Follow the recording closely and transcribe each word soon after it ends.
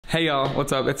Hey y'all,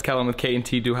 what's up? It's Kellen with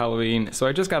K&T Do Halloween. So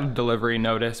I just got a delivery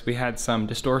notice. We had some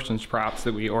Distortions props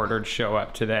that we ordered show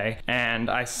up today, and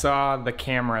I saw the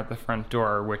camera at the front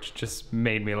door, which just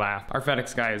made me laugh. Our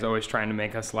FedEx guy is always trying to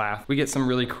make us laugh. We get some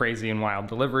really crazy and wild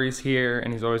deliveries here,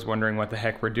 and he's always wondering what the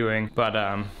heck we're doing, but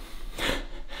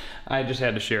I just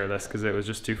had to share this because it was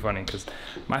just too funny because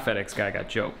my FedEx guy got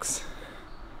jokes.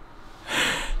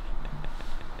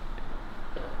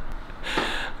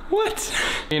 What?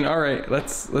 I mean, all right,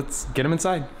 let's get him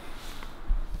inside.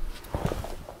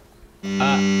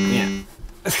 Yeah.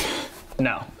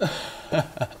 No.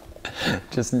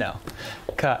 Just no.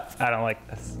 Cut. I don't like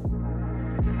this.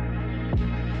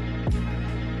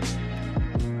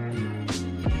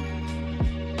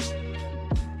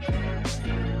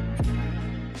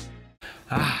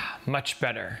 Much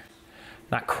better.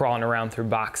 Not crawling around through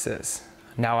boxes.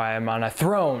 Now I am on a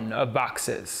throne of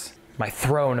boxes. My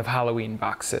throne of Halloween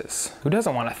boxes. Who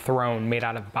doesn't want a throne made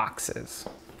out of boxes?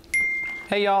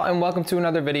 Hey y'all, and welcome to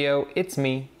another video. It's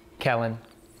me, Kellen.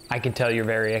 I can tell you're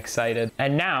very excited.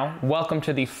 And now, welcome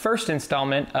to the first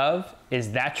installment of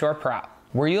Is That Your Prop?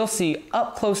 Where you'll see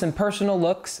up close and personal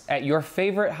looks at your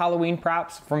favorite Halloween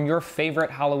props from your favorite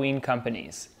Halloween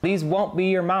companies. These won't be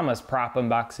your mama's prop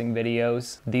unboxing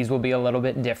videos. These will be a little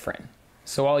bit different.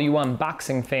 So all you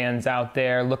unboxing fans out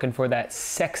there looking for that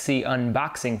sexy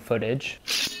unboxing footage,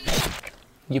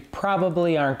 you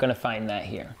probably aren't gonna find that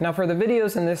here. Now for the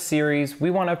videos in this series, we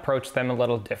wanna approach them a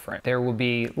little different. There will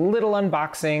be little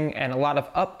unboxing and a lot of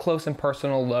up close and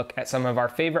personal look at some of our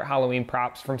favorite Halloween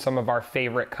props from some of our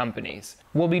favorite companies.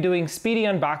 We'll be doing speedy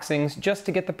unboxings just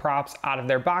to get the props out of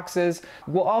their boxes.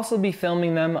 We'll also be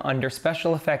filming them under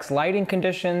special effects lighting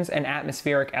conditions and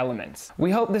atmospheric elements.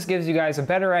 We hope this gives you guys a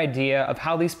better idea of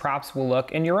how these props will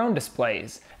look in your own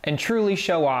displays and truly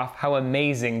show off how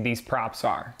amazing these props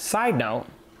are. Side note,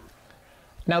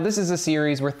 now this is a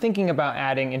series we're thinking about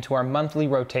adding into our monthly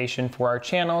rotation for our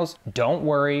channels. Don't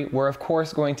worry, we're of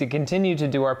course going to continue to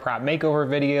do our prop makeover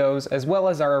videos as well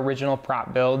as our original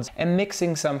prop builds and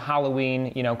mixing some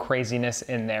Halloween, craziness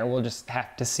in there. We'll just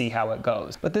have to see how it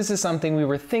goes. But this is something we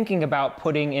were thinking about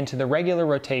putting into the regular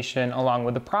rotation along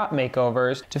with the prop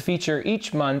makeovers to feature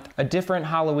each month a different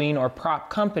Halloween or prop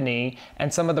company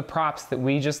and some of the props that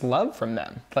we just love from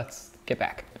them. Let's get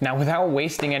back. Now, without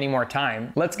wasting any more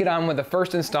time, let's get on with the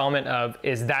first installment of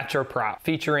Is That Your Prop?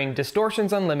 Featuring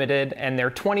Distortions Unlimited and their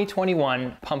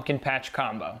 2021 Pumpkin Patch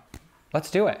combo.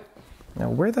 Let's do it. Now,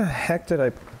 where the heck did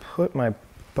I put my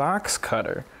box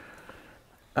cutter?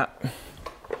 I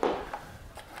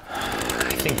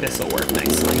think this will work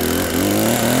nicely.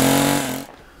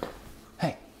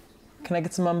 Hey, can I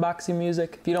get some unboxing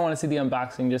music? If you don't want to see the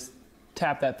unboxing, just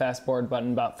tap that fast forward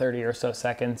button about 30 or so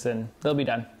seconds and they'll be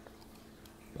done.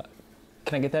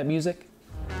 Can I get that music?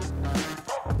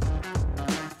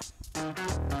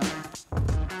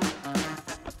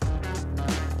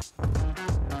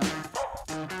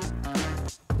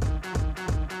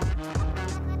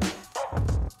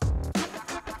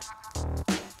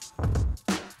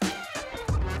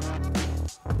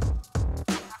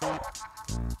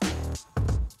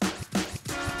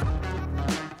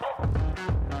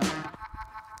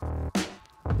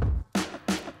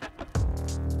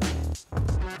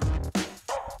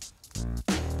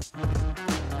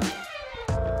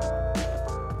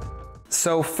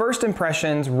 So first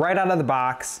impressions right out of the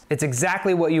box, it's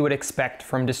exactly what you would expect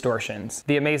from Distortions.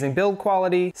 The amazing build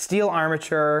quality, steel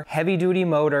armature, heavy duty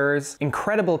motors,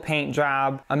 incredible paint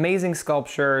job, amazing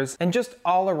sculptures, and just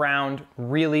all around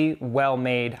really well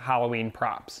made Halloween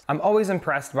props. I'm always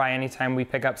impressed by any time we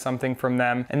pick up something from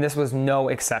them, and this was no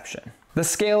exception. The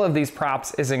scale of these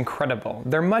props is incredible.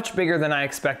 They're much bigger than I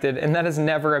expected, and that is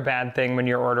never a bad thing when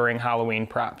you're ordering Halloween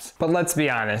props. But let's be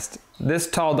honest, this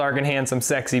tall, dark, and handsome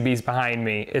sexy beast behind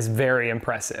me is very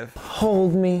impressive.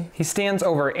 Hold me. He stands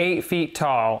over 8 feet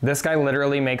tall. This guy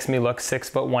literally makes me look 6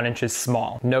 foot 1 inches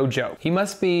small. No joke. He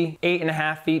must be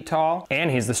 8.5 feet tall, and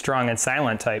he's the strong and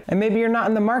silent type. And maybe you're not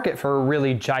in the market for a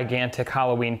really gigantic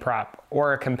Halloween prop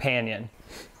or a companion.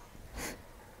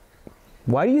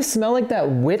 Why do you smell like that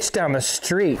witch down the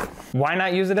street? Why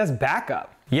not use it as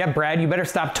backup? Yeah, Brad, you better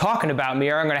stop talking about me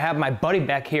or I'm gonna have my buddy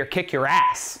back here kick your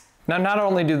ass. Now, not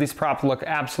only do these props look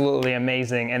absolutely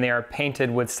amazing and they are painted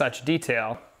with such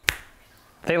detail,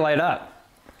 they light up.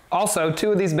 Also,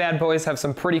 2 of these bad boys have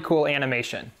some pretty cool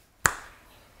animation.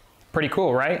 Pretty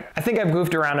cool, right? I think I've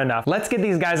goofed around enough. Let's get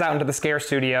these guys out into the scare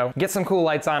studio, get some cool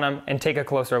lights on them, and take a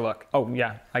closer look. Oh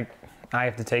yeah, I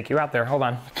have to take you out there, hold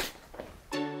on.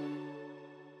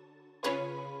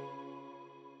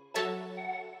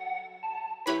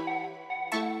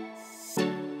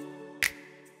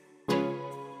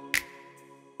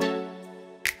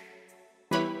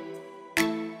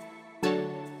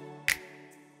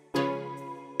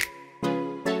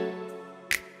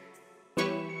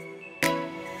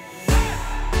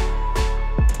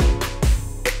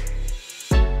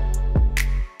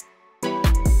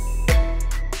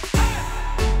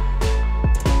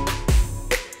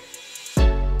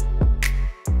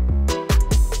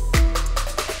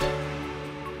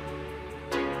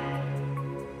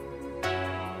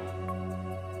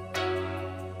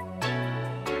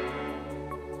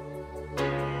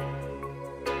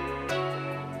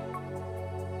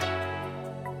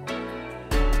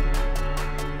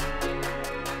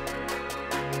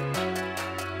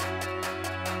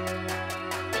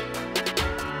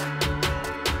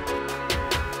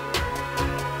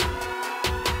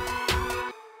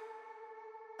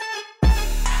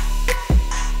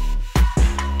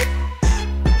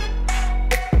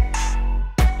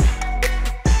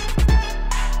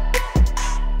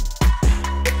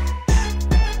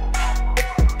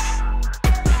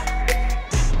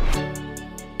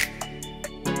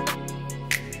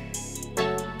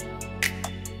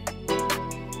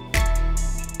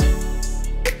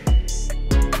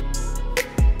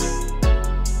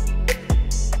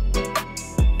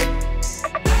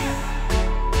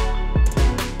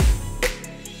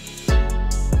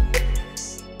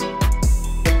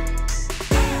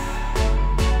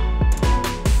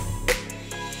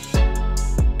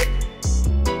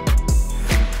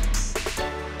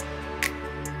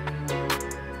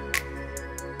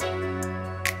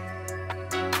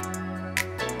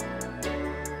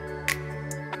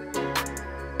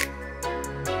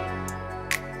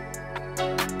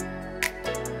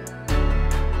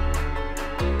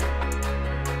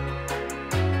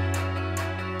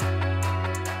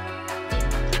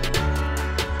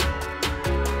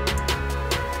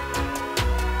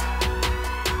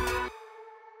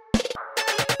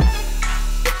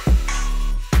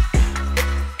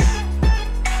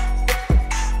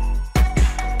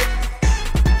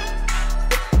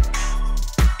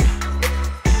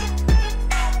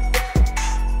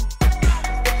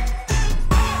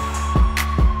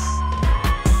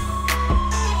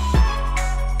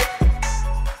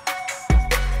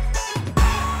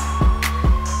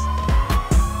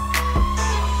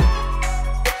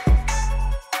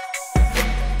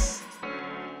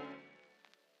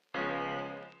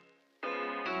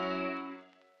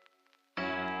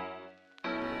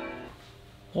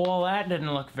 Well, that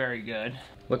didn't look very good.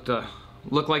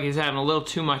 Looked like he's having a little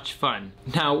too much fun.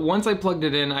 Now, once I plugged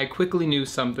it in, I quickly knew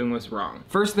something was wrong.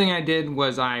 First thing I did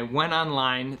was I went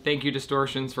online. Thank you,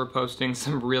 Distortions, for posting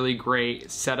some really great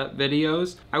setup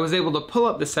videos. I was able to pull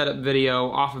up the setup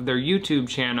video off of their YouTube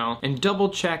channel and double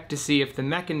check to see if the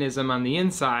mechanism on the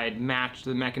inside matched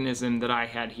the mechanism that I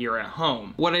had here at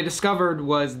home. What I discovered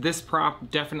was this prop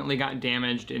definitely got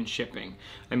damaged in shipping.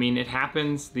 I mean, it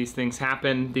happens, these things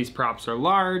happen. These props are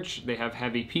large, they have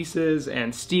heavy pieces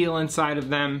and steel inside of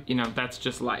them. You know, that's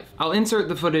just life. I'll insert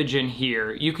the footage in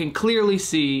here. You can clearly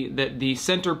see that the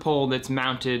center pole that's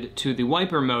mounted to the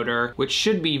wiper motor, which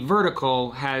should be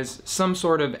vertical, has some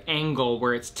sort of angle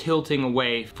where it's tilting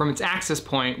away from its axis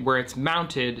point where it's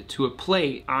mounted to a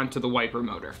plate onto the wiper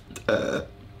motor.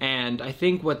 And I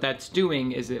think what that's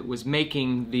doing is it was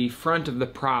making the front of the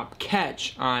prop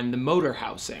catch on the motor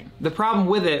housing. The problem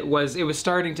with it was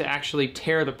starting to actually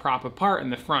tear the prop apart in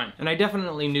the front, and I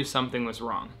definitely knew something was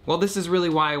wrong. Well, this is really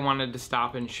why I wanted to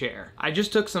stop and share. I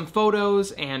just took some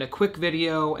photos and a quick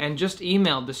video and just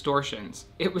emailed Distortions.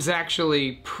 It was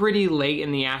actually pretty late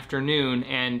in the afternoon,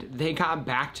 and they got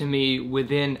back to me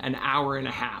within an hour and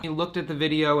a half. He looked at the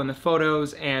video and the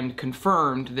photos and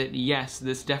confirmed that yes,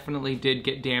 this definitely did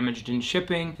get damaged in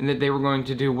shipping, and that they were going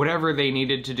to do whatever they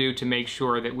needed to do to make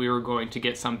sure that we were going to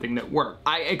get something that worked.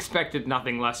 I expected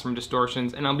nothing less from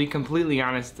Distortions, and I'll be completely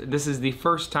honest, this is the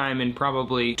first time in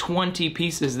probably 20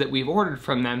 pieces that we've ordered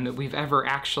from them that we've ever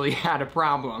actually had a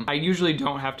problem. I usually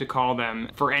don't have to call them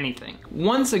for anything.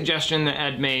 One suggestion that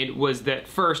Ed made was that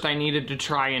first I needed to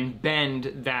try and bend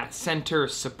that center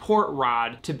support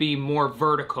rod to be more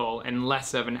vertical and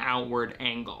less of an outward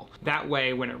angle. That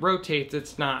way when it rotates,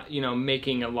 it's not, you know,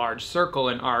 making a large circle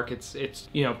and arc, it's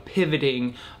you know,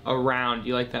 pivoting around.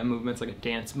 You like that movement? It's like a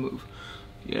dance move.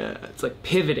 Yeah, it's like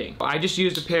pivoting. I just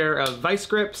used a pair of vice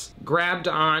grips, grabbed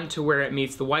on to where it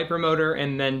meets the wiper motor,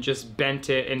 and then just bent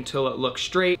it until it looked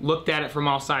straight. Looked at it from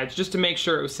all sides just to make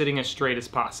sure it was sitting as straight as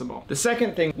possible. The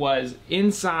second thing was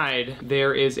inside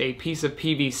there is a piece of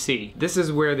PVC. This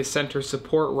is where the center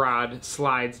support rod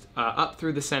slides up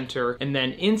through the center, and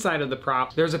then inside of the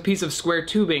prop there's a piece of square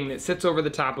tubing that sits over the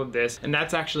top of this, and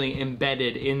that's actually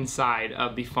embedded inside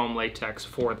of the foam latex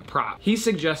for the prop. He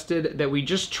suggested that we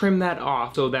just trim that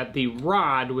off so that the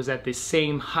rod was at the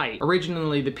same height.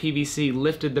 Originally, the PVC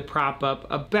lifted the prop up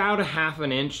about a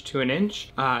 ½ inch to an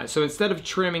inch. So instead of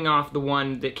trimming off the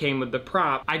one that came with the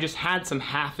prop, I just had some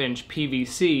 ½ inch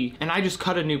PVC, and I just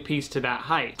cut a new piece to that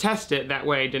height. Test it, that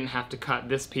way I didn't have to cut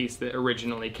this piece that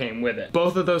originally came with it.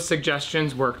 Both of those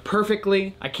suggestions worked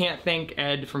perfectly. I can't thank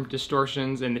Ed from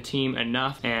Distortions and the team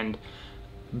enough, and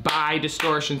buy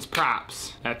Distortions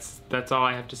props. That's all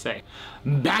I have to say.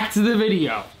 Back to the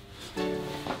video.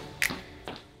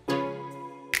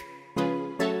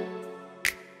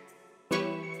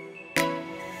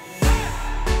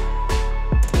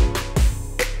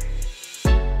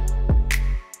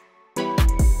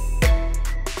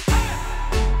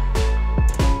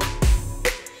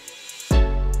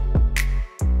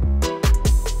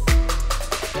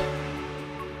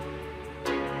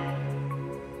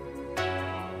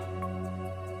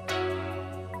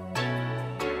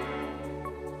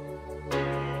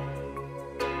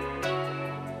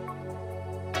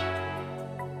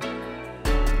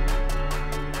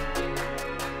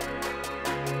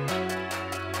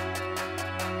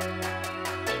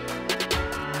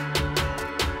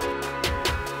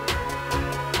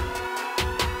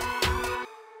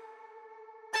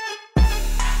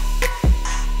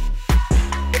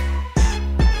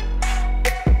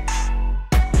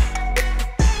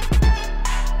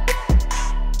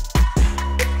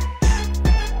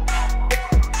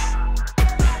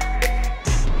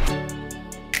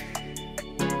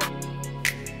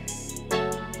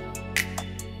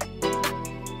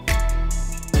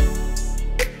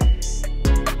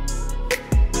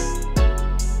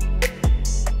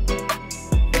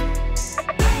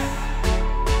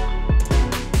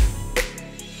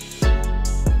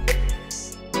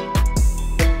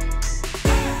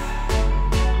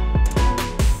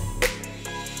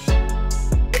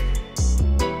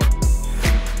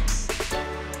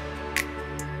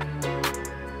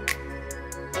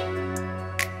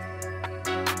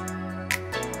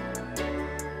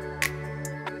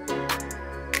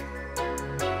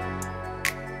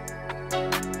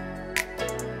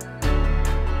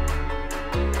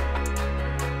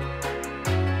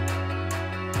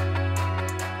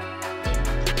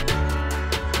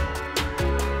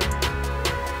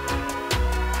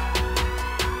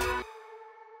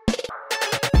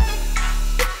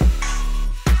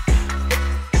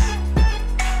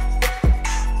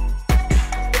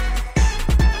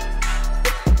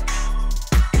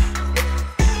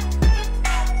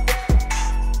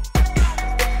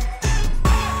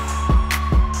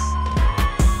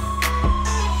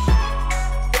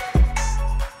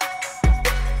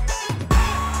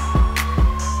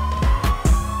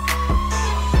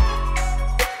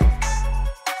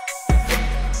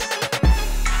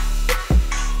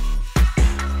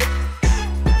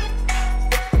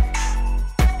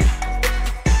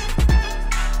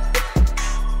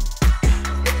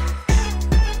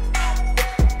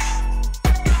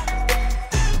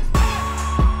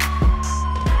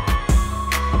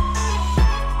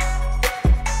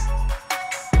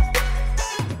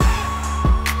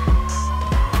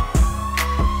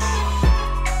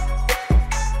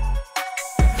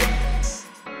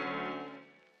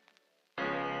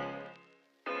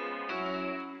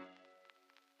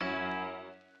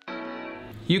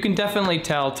 You can definitely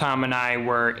tell Tom and I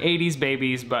were 80s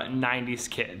babies but 90s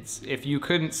kids. If you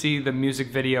couldn't see the music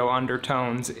video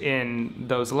undertones in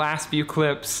those last few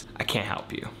clips, I can't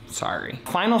help you, sorry.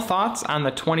 Final thoughts on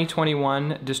the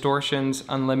 2021 Distortions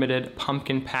Unlimited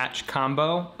Pumpkin Patch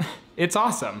combo. It's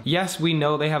awesome. Yes, we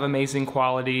know they have amazing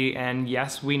quality, and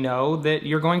yes, we know that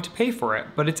you're going to pay for it,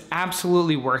 but it's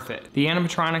absolutely worth it. The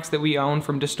animatronics that we own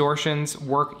from Distortions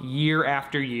work year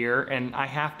after year, and I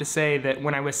have to say that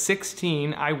when I was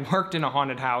 16, I worked in a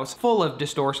haunted house full of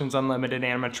Distortions Unlimited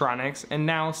animatronics, and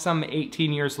now some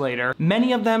 18 years later,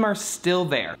 many of them are still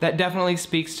there. That definitely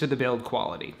speaks to the build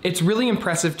quality. It's really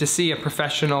impressive to see a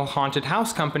professional haunted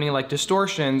house company like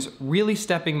Distortions really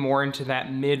stepping more into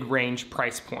that mid-range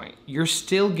price point. You're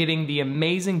still getting the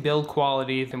amazing build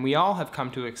quality that we all have come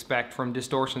to expect from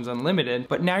Distortions Unlimited,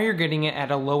 but now you're getting it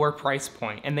at a lower price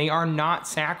point, and they are not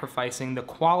sacrificing the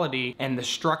quality and the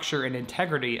structure and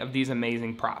integrity of these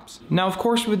amazing props. Now, of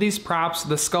course, with these props,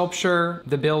 the sculpture,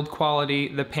 the build quality,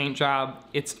 the paint job,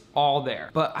 it's all there.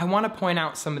 But I want to point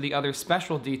out some of the other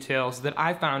special details that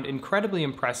I found incredibly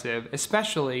impressive,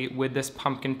 especially with this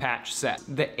pumpkin patch set.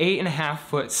 The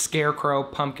 8.5-foot scarecrow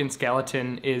pumpkin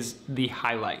skeleton is the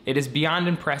highlight. It is beyond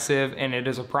impressive, and it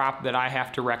is a prop that I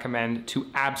have to recommend to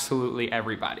absolutely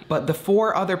everybody. But the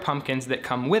 4 other pumpkins that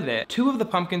come with it, 2 of the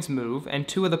pumpkins move and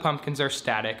 2 of the pumpkins are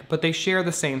static, but they share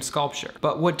the same sculpture.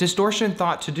 But what Distortion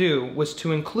thought to do was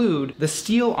to include the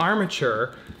steel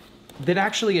armature that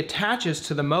actually attaches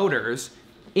to the motors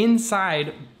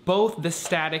inside both the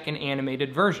static and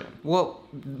animated version. Well,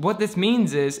 what this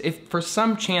means is if for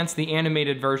some chance the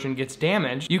animated version gets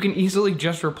damaged, you can easily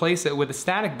just replace it with a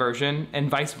static version and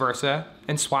vice versa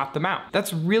and swap them out.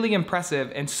 That's really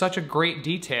impressive and such a great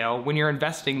detail when you're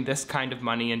investing this kind of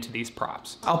money into these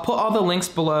props. I'll put all the links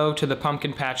below to the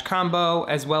pumpkin patch combo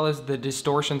as well as the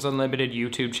Distortions Unlimited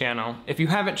YouTube channel. If you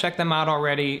haven't checked them out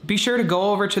already, be sure to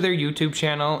go over to their YouTube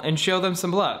channel and show them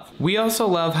some love. We also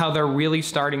love how they're really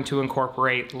starting to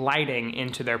incorporate lighting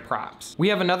into their props. We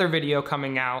have another video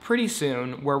coming out pretty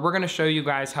soon where we're gonna show you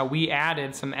guys how we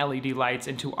added some LED lights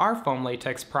into our foam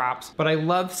latex props, but I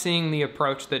love seeing the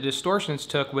approach that Distortions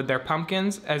took with their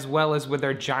pumpkins as well as with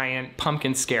their giant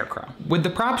pumpkin scarecrow. With the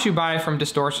props you buy from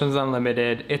Distortions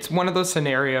Unlimited, it's one of those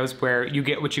scenarios where you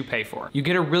get what you pay for. You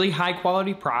get a really high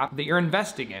quality prop that you're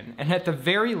investing in, and at the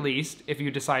very least, if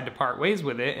you decide to part ways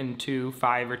with it in 2,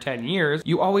 5, or 10 years,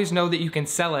 you always know that you can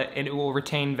sell it and it will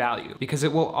retain value because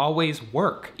it will always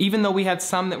work. Even though we had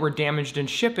some that were damaged in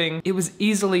shipping, it was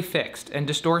easily fixed, and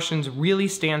Distortions really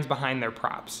stands behind their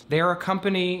props. They are a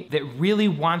company that really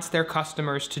wants their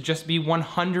customers to just be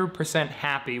 100%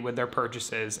 happy with their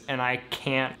purchases, and I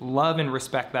can't love and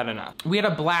respect that enough. We had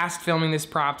a blast filming these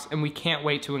props, and we can't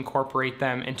wait to incorporate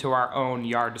them into our own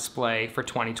yard display for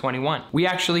 2021. We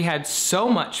actually had so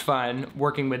much fun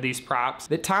working with these props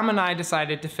that Tom and I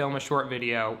decided to film a short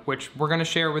video, which we're gonna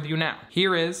share with you now.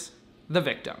 Here is the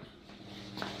victim.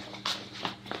 All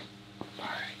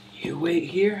right, you wait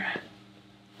here.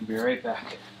 I'll be right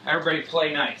back. Everybody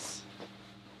play nice.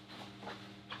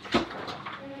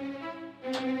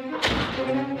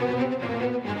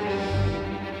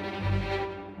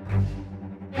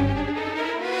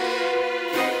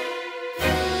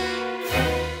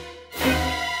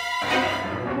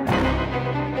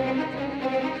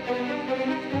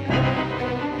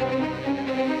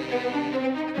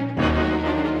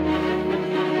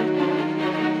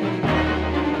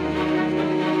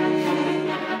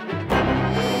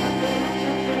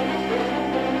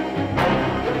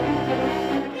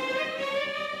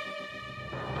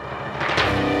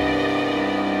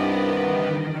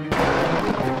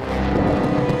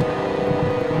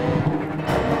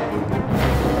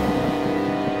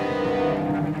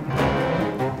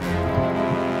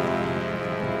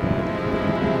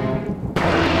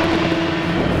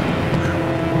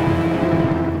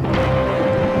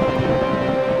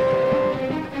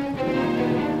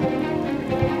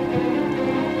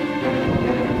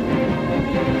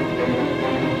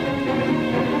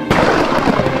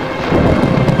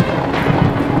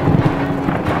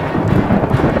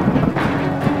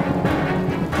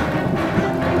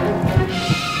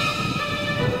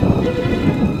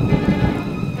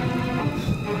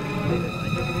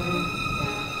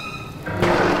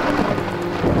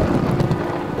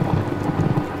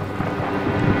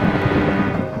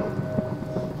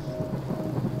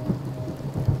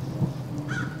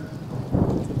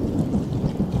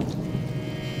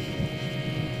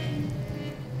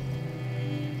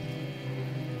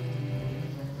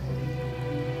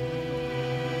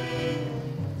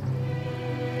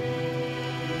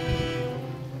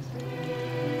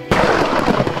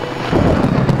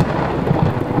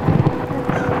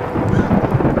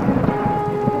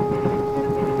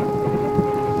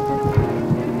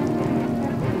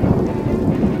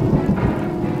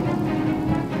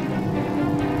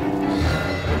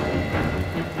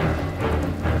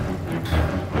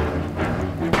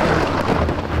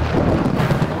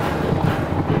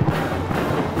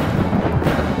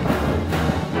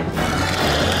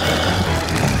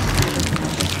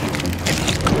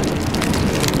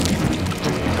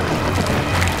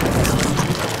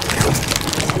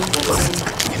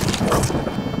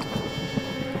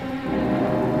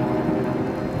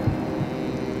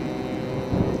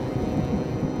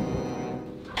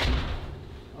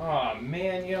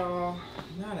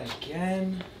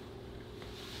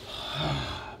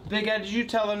 Big Ed, did you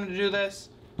tell them to do this?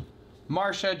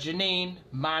 Marsha, Janine,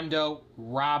 Mondo,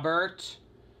 Robert.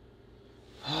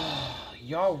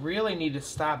 Y'all really need to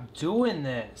stop doing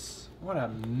this. What a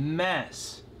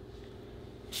mess.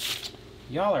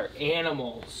 Y'all are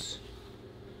animals.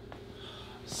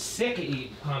 Sick of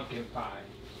eating pumpkin pie.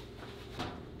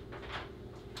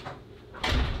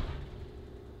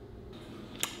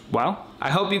 Well, I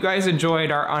hope you guys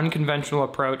enjoyed our unconventional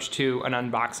approach to an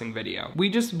unboxing video. We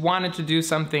just wanted to do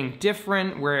something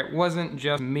different where it wasn't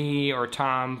just me or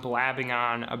Tom blabbing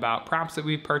on about props that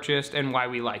we purchased and why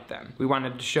we like them. We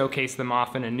wanted to showcase them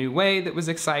off in a new way that was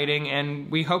exciting,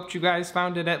 and we hoped you guys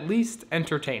found it at least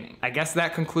entertaining. I guess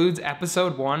that concludes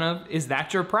episode 1 of Is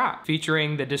That Your Prop?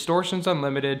 Featuring the Distortions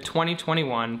Unlimited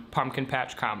 2021 Pumpkin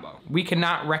Patch Combo. We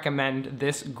cannot recommend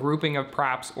this grouping of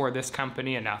props or this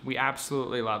company enough. We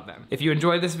absolutely love them. If you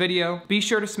enjoyed this video, be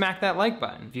sure to smack that like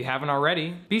button. If you haven't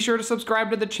already, be sure to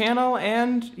subscribe to the channel,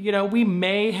 and we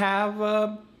may have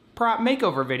a prop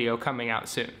makeover video coming out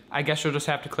soon. I guess you'll just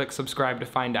have to click subscribe to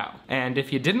find out. And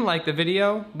if you didn't like the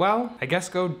video, well, I guess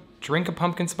go drink a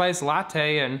pumpkin spice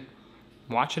latte and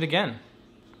watch it again.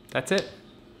 That's it.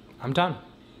 I'm done.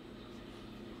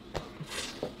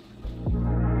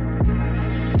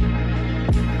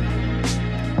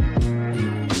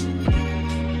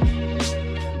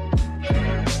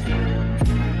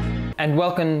 And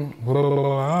welcome,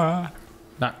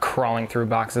 not crawling through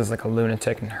boxes like a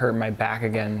lunatic and hurt my back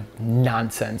again,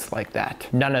 nonsense like that.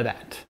 None of that.